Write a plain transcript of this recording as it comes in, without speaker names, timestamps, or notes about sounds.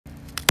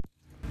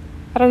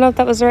I don't know if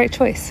that was the right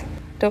choice.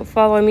 Don't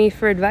follow me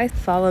for advice,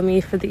 follow me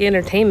for the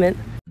entertainment.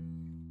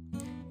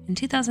 In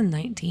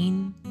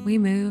 2019, we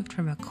moved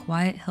from a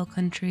quiet hill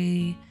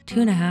country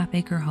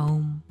 2.5-acre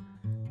home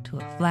to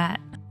a flat,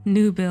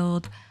 new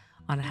build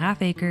on a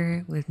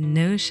half-acre with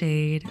no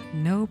shade,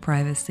 no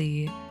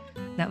privacy,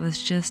 that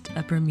was just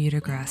a Bermuda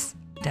grass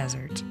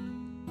desert.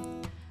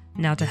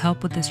 Now, to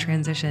help with this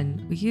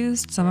transition, we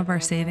used some of our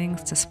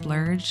savings to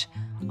splurge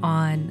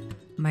on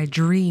my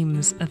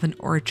dreams of an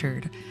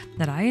orchard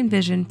that I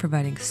envisioned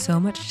providing so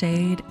much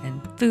shade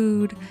and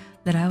food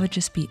that I would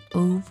just be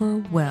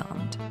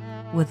overwhelmed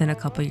within a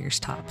couple years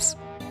tops.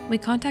 We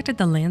contacted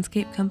the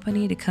landscape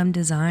company to come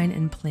design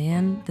and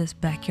plan this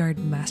backyard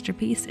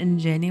masterpiece in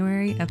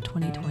January of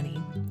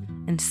 2020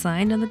 and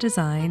signed on the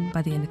design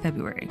by the end of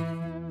February.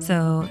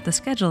 So the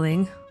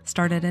scheduling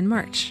started in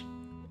March,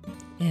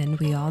 and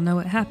we all know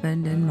what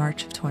happened in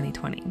March of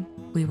 2020.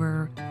 We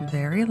were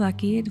very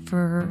lucky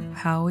for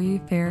how we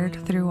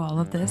fared through all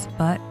of this,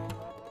 but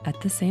at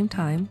the same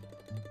time,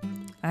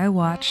 I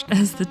watched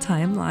as the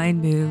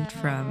timeline moved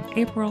from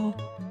April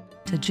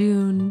to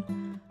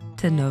June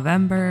to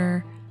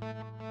November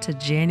to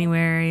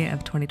January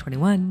of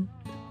 2021.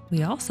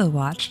 We also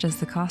watched as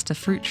the cost of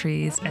fruit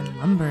trees and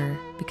lumber,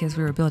 because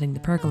we were building the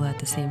pergola at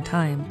the same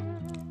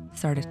time,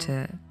 started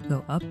to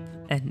go up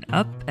and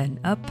up and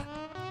up.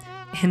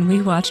 And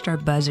we watched our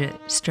budget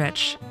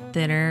stretch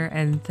thinner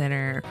and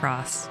thinner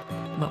across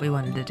what we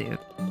wanted to do.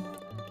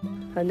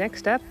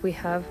 Next up, we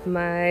have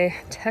my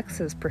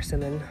Texas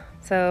persimmon.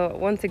 So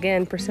once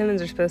again,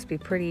 persimmons are supposed to be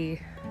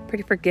pretty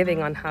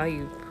forgiving on how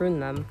you prune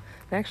them.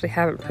 I actually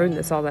haven't pruned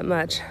this all that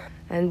much.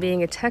 And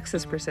being a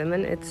Texas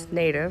persimmon, it's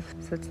native,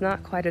 so it's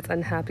not quite as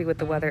unhappy with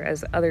the weather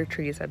as other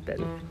trees have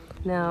been.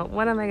 Now,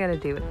 what am I gonna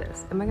do with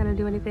this? Am I gonna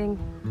do anything?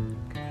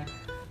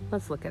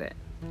 Let's look at it.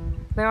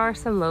 There are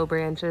some low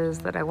branches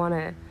that I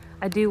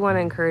do want to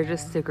encourage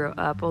this to grow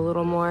up a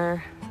little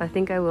more. So I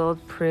think I will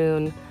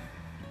prune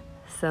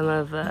some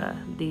of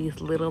these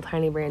little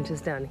tiny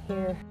branches down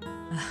here.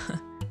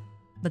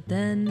 But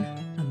then,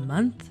 a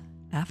month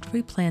after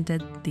we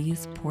planted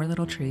these poor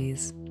little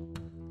trees,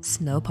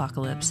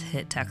 Snopocalypse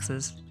hit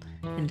Texas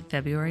in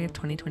February of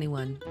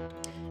 2021.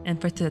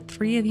 And for the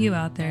 3 of you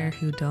out there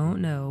who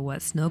don't know what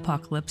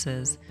Snopocalypse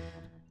is,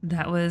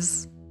 that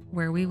was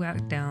where we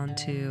went down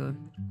to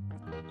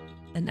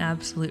an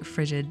absolute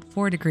frigid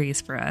 4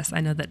 degrees for us.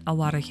 I know that a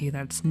lot of you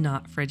that's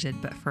not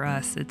frigid, but for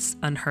us it's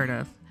unheard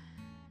of.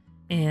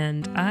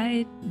 And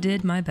I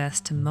did my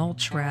best to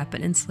mulch, wrap,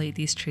 and insulate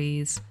these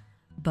trees,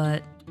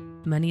 but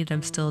many of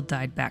them still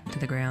died back to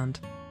the ground.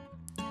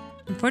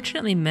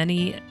 Unfortunately,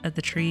 many of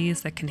the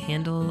trees that can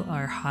handle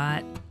our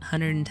hot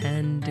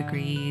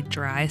 110-degree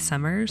dry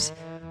summers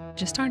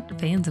just aren't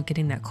fans of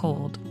getting that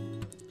cold.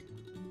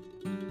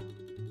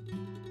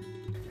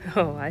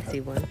 Oh, I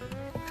see one.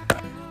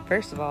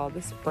 First of all,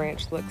 this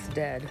branch looks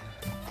dead.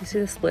 Do you see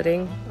the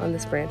splitting on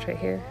this branch right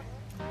here?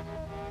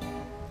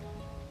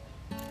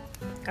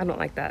 I don't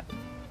like that.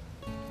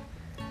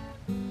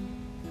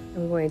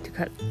 I'm going to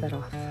cut that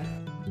off.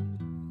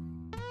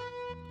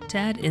 To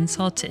add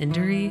insult to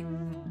injury,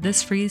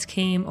 this freeze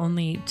came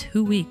only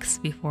 2 weeks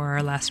before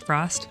our last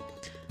frost,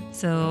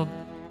 so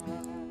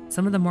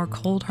some of the more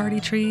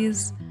cold-hardy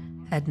trees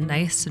had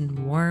nice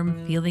and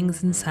warm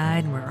feelings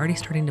inside and were already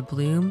starting to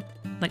bloom,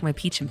 like my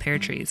peach and pear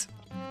trees.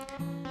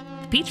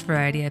 The peach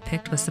variety I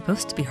picked was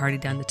supposed to be hardy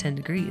down to 10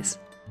 degrees.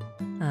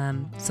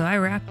 So I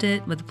wrapped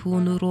it with a pool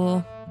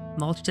noodle,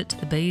 mulched it to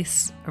the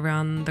base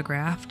around the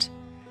graft,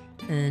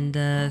 and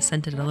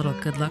sent it a little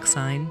good luck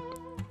sign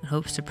in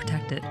hopes to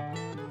protect it.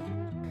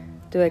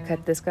 Do I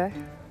cut this guy?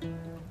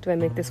 Do I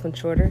make this one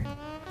shorter?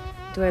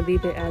 Do I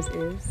leave it as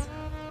is?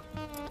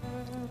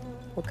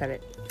 We'll cut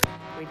it.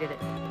 We did it.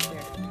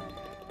 There.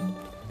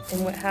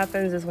 And what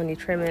happens is when you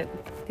trim it,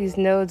 these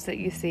nodes that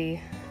you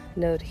see,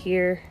 node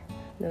here,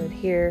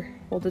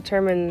 will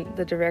determine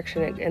the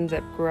direction it ends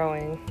up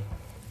growing.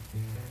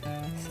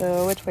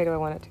 So which way do I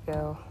want it to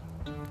go?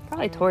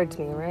 Probably towards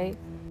me, right?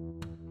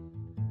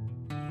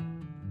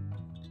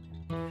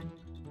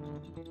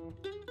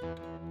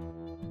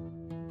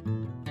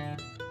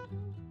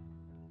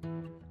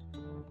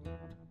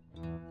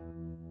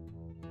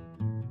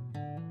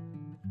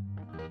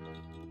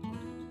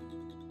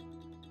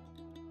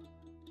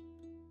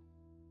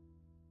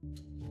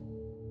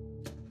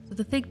 So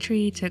the fig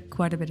tree took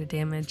quite a bit of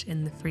damage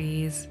in the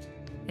freeze.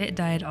 It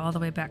died all the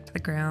way back to the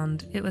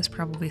ground. It was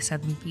probably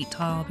 7 feet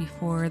tall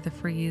before the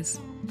freeze.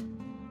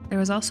 There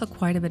was also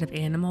quite a bit of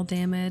animal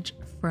damage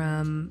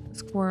from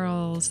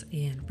squirrels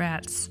and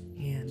rats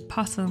and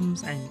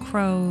possums and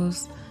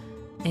crows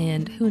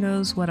and who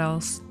knows what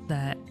else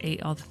that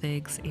ate all the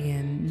figs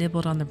and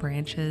nibbled on the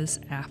branches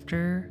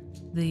after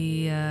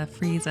the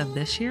freeze of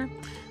this year.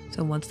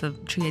 So once the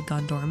tree had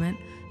gone dormant.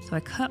 So I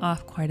cut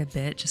off quite a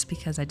bit just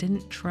because I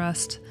didn't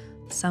trust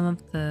some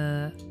of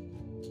the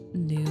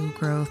new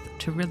growth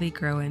to really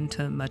grow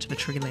into much of a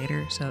tree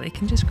later, so it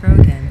can just grow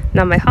again.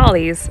 Now my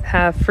hollies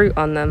have fruit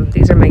on them.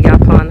 These are my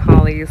Japan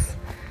hollies.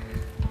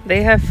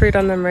 They have fruit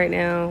on them right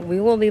now. We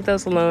will leave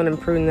those alone and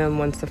prune them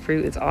once the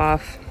fruit is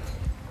off.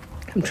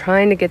 I'm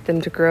trying to get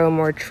them to grow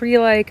more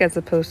tree-like as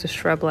opposed to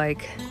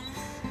shrub-like.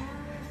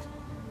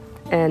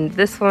 And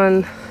this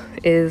one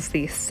is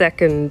the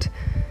second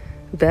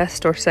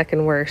best or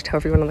second worst,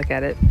 however you want to look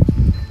at it.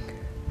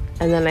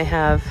 And then I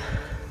have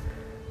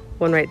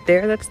one right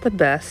there that's the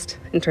best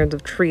in terms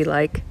of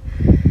tree-like,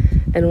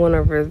 and one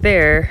over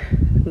there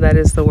that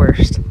is the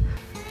worst.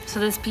 So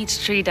this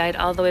peach tree died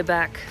all the way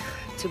back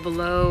to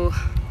below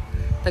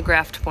the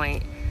graft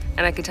point,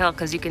 and I could tell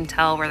because you can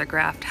tell where the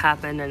graft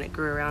happened and it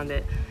grew around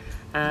it.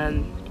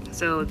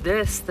 So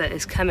this that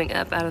is coming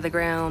up out of the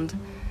ground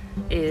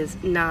is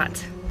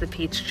not the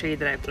peach tree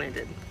that I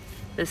planted.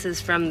 This is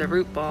from the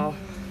root ball,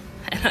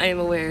 and I am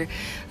aware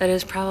that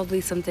is probably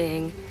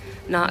something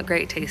not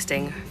great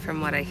tasting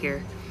from what I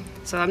hear.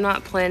 So I'm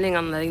not planning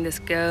on letting this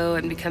go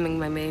and becoming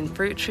my main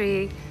fruit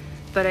tree,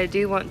 but I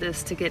do want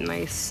this to get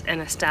nice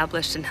and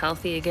established and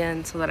healthy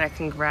again so that I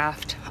can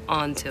graft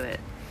onto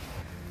it.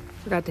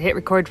 Forgot to hit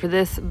record for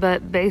this,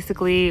 but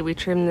basically we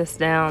trimmed this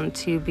down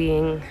to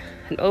being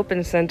an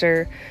open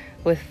center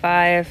with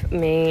 5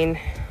 main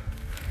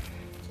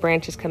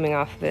branches coming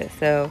off of it.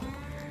 So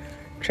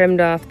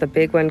trimmed off the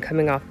big one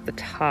coming off the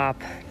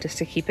top just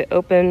to keep it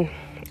open,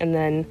 and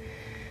then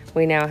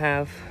we now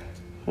have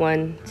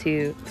 1,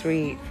 2,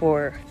 3,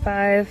 4,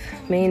 5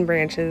 main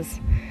branches.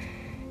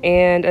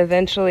 And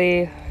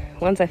eventually,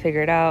 once I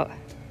figure it out,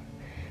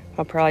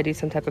 I'll probably do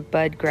some type of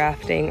bud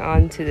grafting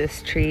onto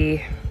this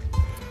tree.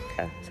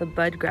 So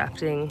bud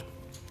grafting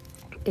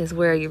is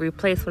where you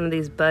replace one of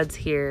these buds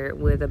here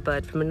with a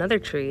bud from another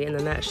tree, and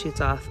then that shoots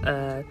off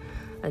a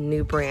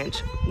new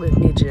branch with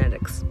new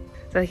genetics.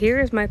 So here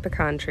is my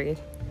pecan tree.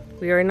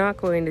 We are not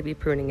going to be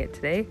pruning it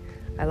today.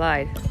 I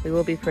lied. We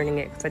will be pruning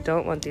it because I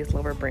don't want these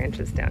lower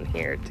branches down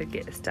here to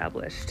get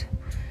established.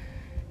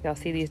 Y'all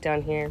see these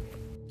down here?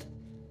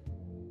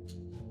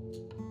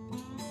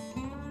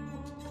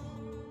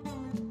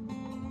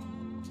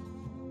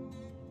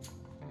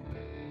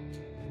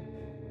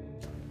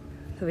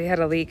 So we had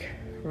a leak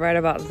right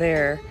about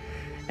there,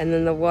 and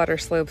then the water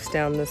slopes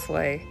down this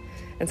way.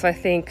 And so I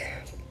think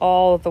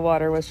all of the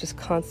water was just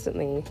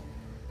constantly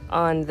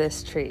on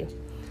this tree.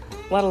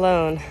 Let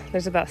alone,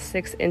 there's about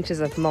 6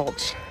 inches of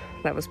mulch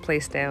that was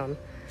placed down.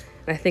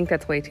 And I think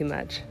that's way too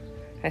much.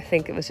 I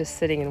think it was just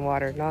sitting in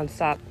water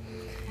nonstop.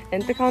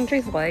 And pecan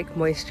trees like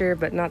moisture,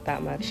 but not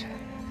that much.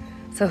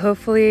 So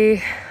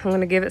hopefully I'm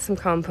gonna give it some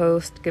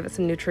compost, give it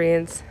some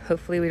nutrients.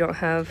 Hopefully we don't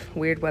have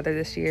weird weather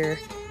this year.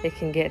 It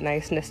can get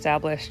nice and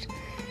established.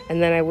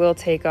 And then I will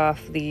take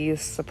off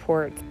these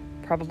supports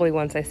probably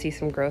once I see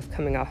some growth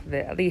coming off of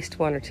it, at least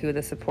 1 or 2 of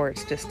the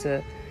supports, just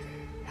to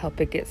help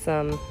it get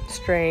some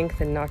strength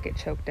and not get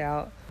choked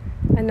out.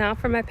 And now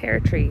for my pear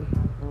tree.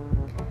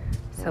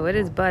 So it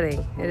is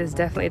budding. It is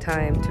definitely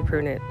time to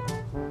prune it.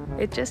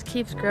 It just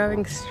keeps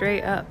growing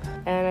straight up,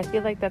 and I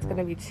feel like that's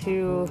gonna be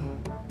too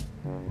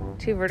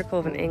vertical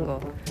of an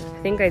angle.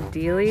 I think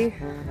ideally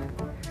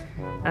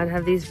I'd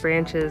have these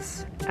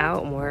branches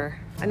out more.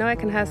 I know I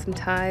can have some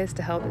ties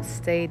to help it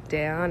stay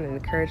down and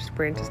encourage the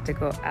branches to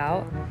go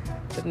out,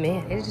 but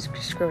man, it is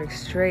just growing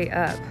straight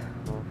up.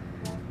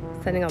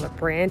 Sending all the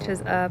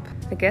branches up.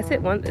 I guess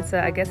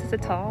it's a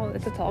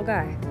tall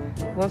guy.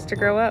 It wants to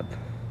grow up.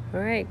 All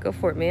right, go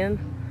for it, man.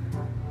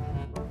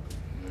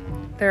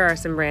 There are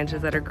some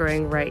branches that are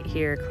growing right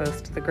here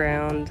close to the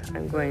ground.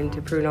 I'm going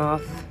to prune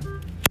off.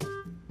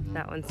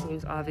 That one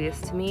seems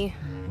obvious to me.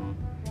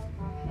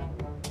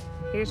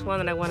 Here's one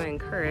that I want to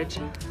encourage.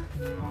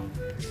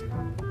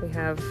 We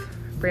have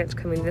a branch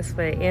coming this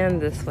way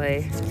and this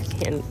way,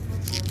 and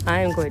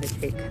I'm going to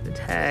take the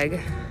tag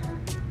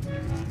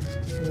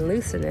and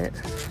loosen it.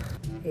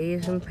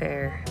 Asian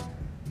pear.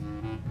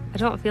 I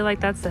don't feel like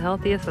that's the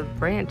healthiest of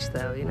branch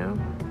though, you know?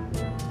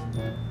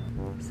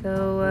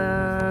 So,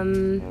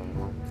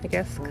 I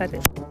guess cut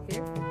it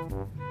here.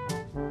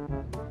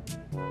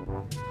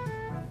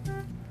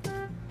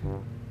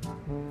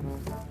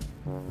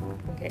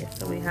 Okay,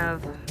 so we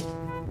have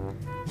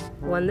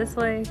one this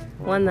way,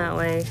 one that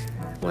way,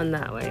 one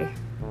that way.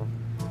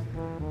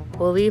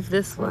 We'll leave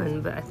this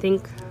one, but I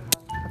think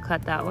I'll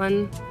cut that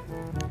one,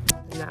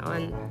 and that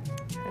one,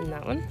 and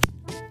that one.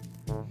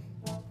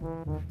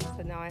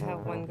 So now I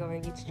have one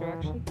going each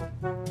direction.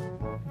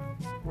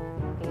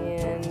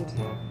 And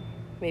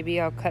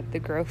maybe I'll cut the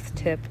growth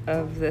tip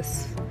of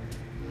this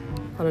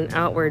on an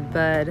outward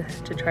bud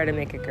to try to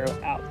make it grow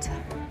out.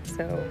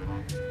 So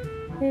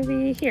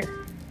maybe here.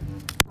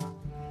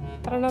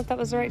 I don't know if that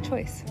was the right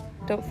choice.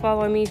 Don't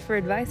follow me for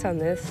advice on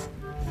this.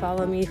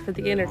 Follow me for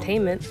the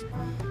entertainment.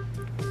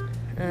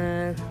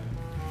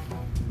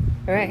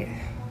 All right,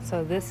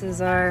 so this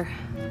is our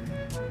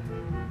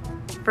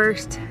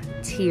first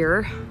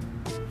tier.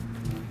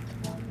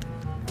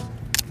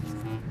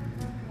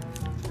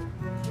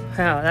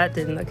 Wow, that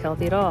didn't look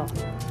healthy at all.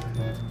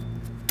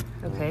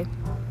 Okay.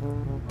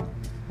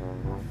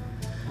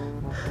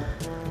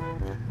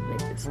 Make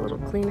this a little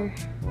cleaner.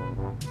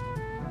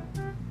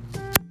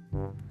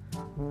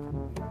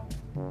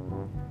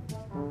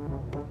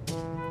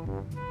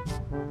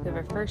 We have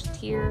our first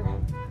tier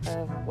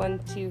of 1,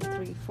 2,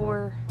 3,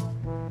 4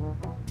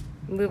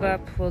 move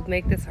up, we'll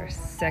make this our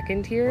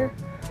second tier.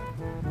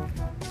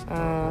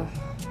 I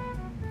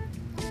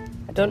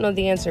don't know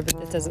the answer, but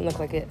this doesn't look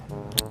like it.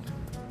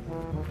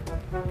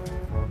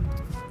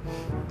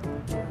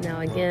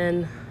 Now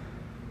again,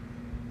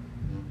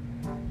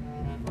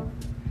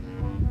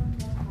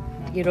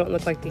 you don't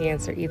look like the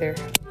answer either.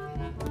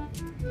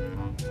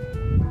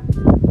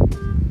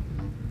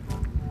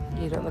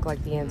 You don't look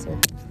like the answer.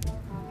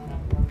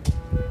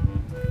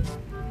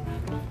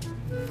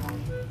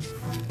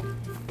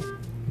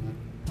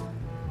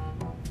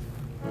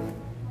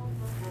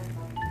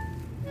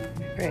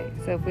 Right,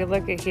 so if we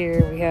look at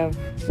here, we have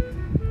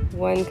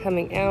one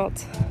coming out,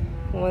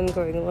 one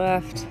going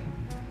left,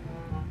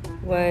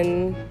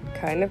 one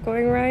kind of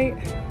going right.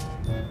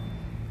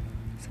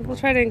 So we'll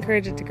try to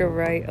encourage it to go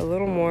right a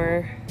little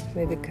more,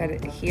 maybe cut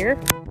it here.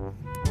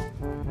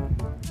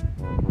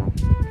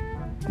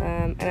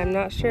 And I'm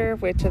not sure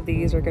which of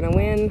these are gonna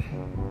win.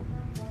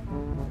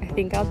 I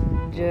think I'll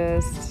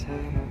just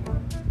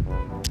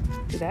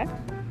do that.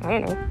 I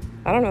don't know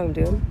what I'm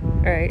doing.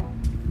 All right.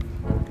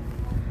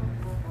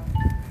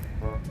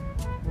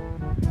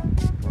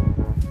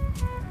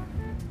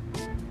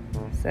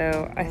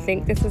 So I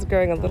think this is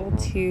growing a little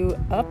too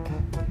up.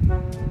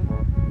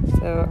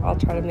 So I'll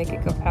try to make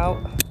it go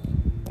out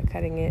by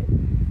cutting it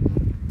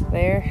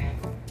there.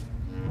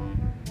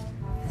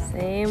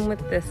 Same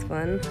with this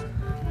one.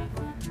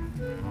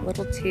 A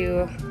little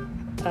too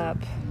up.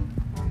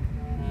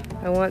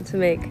 I want to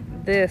make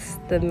this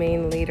the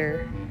main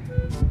leader.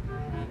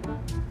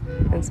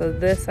 And so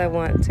this I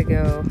want to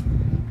go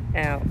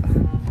out.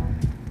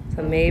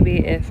 So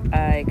maybe if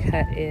I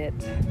cut it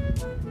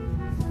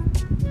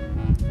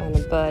on a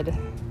bud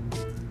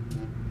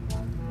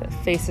that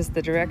faces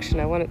the direction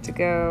I want it to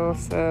go,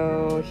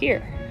 so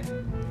here.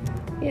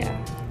 Yeah.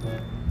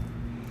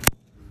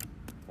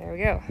 There we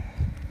go.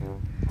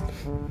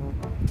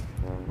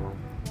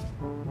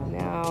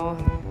 Now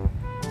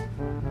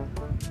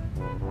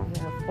we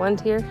have one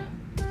tier,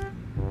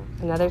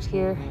 another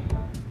tier,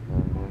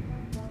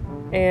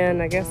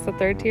 and I guess the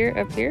third tier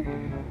up here.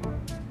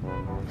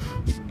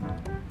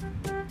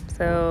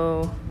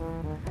 So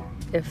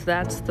if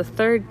that's the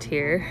third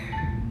tier,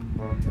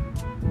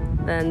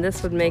 then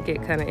this would make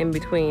it kind of in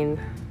between.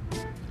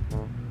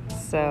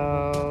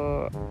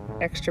 So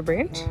extra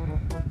branch?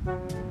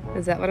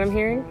 Is that what I'm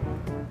hearing?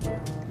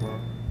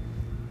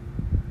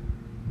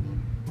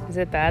 Is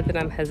it bad that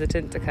I'm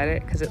hesitant to cut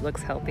it because it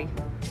looks healthy?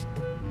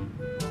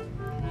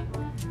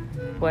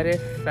 What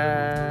if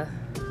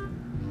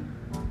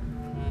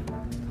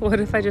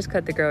I just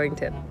cut the growing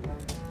tip?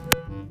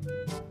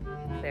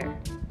 There.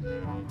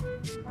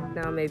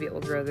 Now maybe it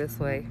will grow this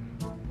way.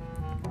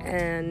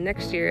 And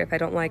next year, if I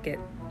don't like it,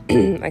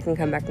 I can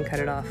come back and cut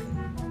it off.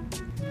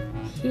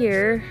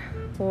 Here,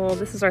 well,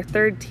 this is our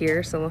third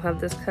tier, so we'll have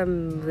this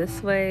come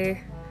this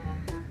way,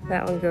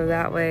 that one go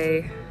that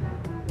way.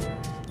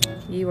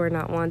 You are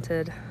not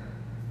wanted.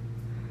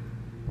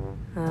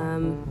 I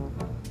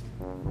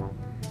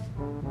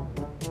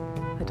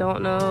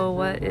don't know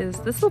what is,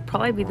 this will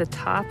probably be the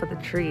top of the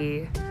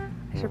tree.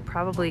 I should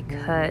probably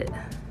cut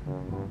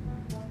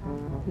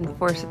and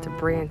force it to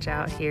branch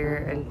out here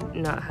and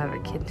not have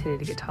it continue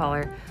to get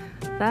taller.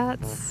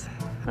 That's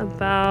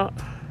about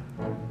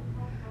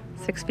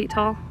 6 feet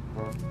tall.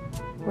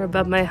 We're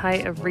above my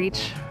height of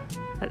reach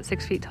at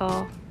 6 feet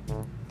tall.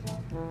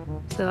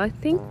 So I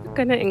think we're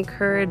gonna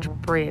encourage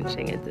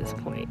branching at this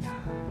point.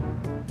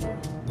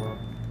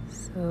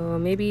 So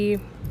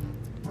maybe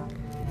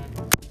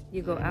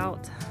you go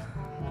out.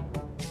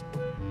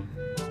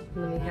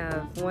 And then we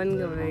have one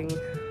going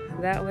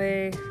that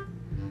way.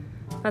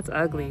 That's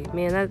ugly.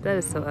 Man, that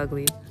is so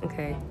ugly.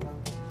 Okay.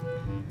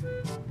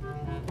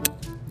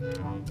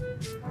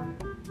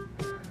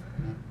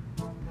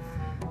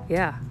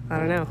 Yeah, I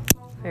don't know.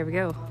 There we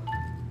go.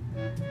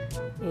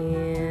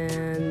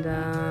 And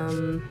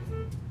bam.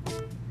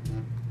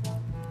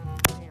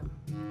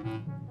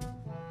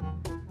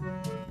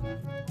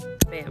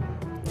 Bam.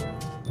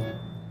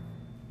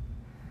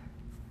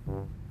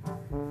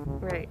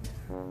 Right.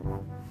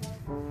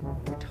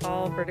 Our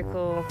tall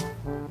vertical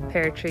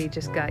pear tree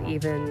just got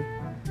even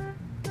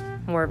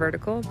more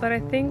vertical, but I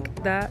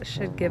think that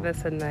should give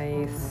us a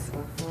nice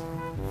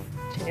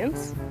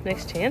chance.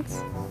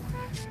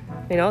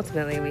 I mean,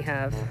 ultimately we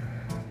have,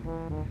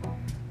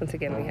 once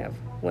again, we have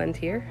one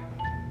tier,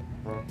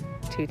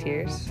 2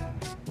 tiers,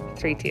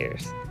 3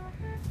 tiers.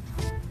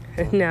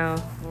 And now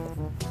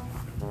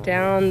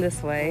down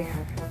this way,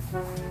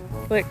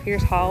 look,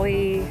 here's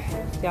holly,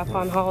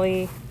 Japan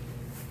holly,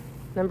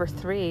 number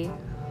 3,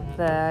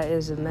 that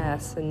is a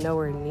mess and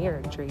nowhere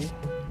near a tree.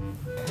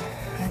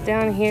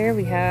 Down here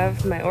we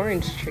have my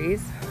orange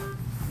trees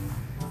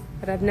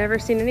that I've never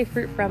seen any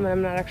fruit from, and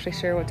I'm not actually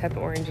sure what type of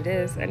orange it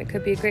is, and it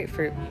could be a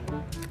grapefruit.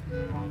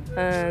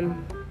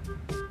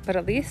 But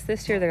at least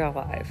this year they're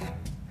alive.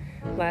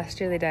 Last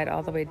year they died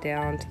all the way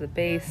down to the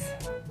base,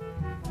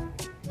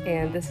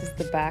 and this is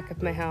the back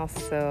of my house,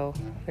 so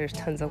there's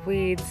tons of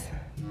weeds,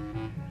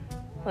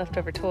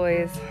 leftover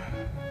toys,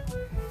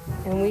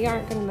 and we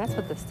aren't gonna mess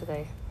with this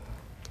today.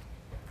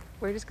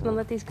 we're just gonna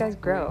let these guys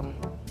grow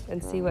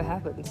and see what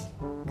happens,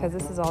 because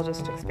this is all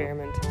just an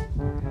experiment.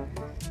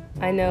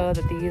 I know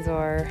that these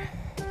are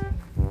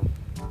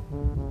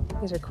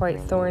quite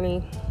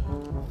thorny,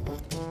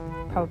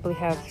 probably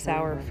have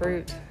sour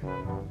fruit,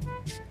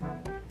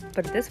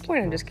 but at this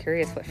point I'm just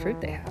curious what fruit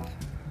they have,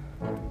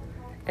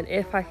 and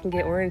if I can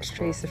get orange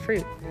trees to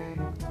fruit.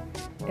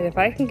 And if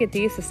I can get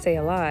these to stay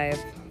alive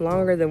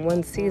longer than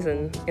one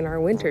season in our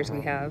winters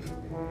we have,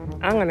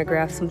 I'm gonna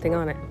graft something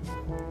on it,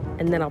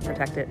 and then I'll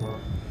protect it.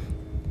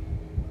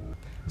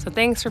 So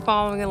thanks for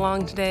following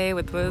along today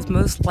with what is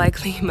most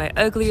likely my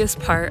ugliest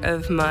part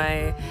of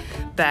my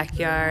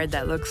backyard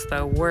that looks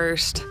the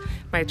worst.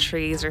 My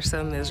trees are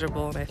so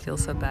miserable and I feel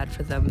so bad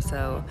for them.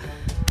 So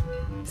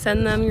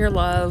send them your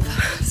love,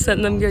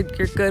 send them your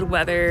good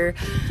weather,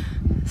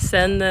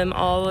 send them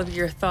all of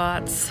your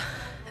thoughts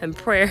and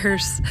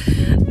prayers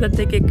that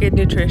they get good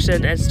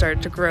nutrition and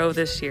start to grow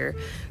this year.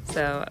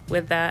 So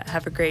with that,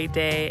 have a great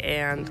day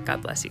and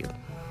God bless you.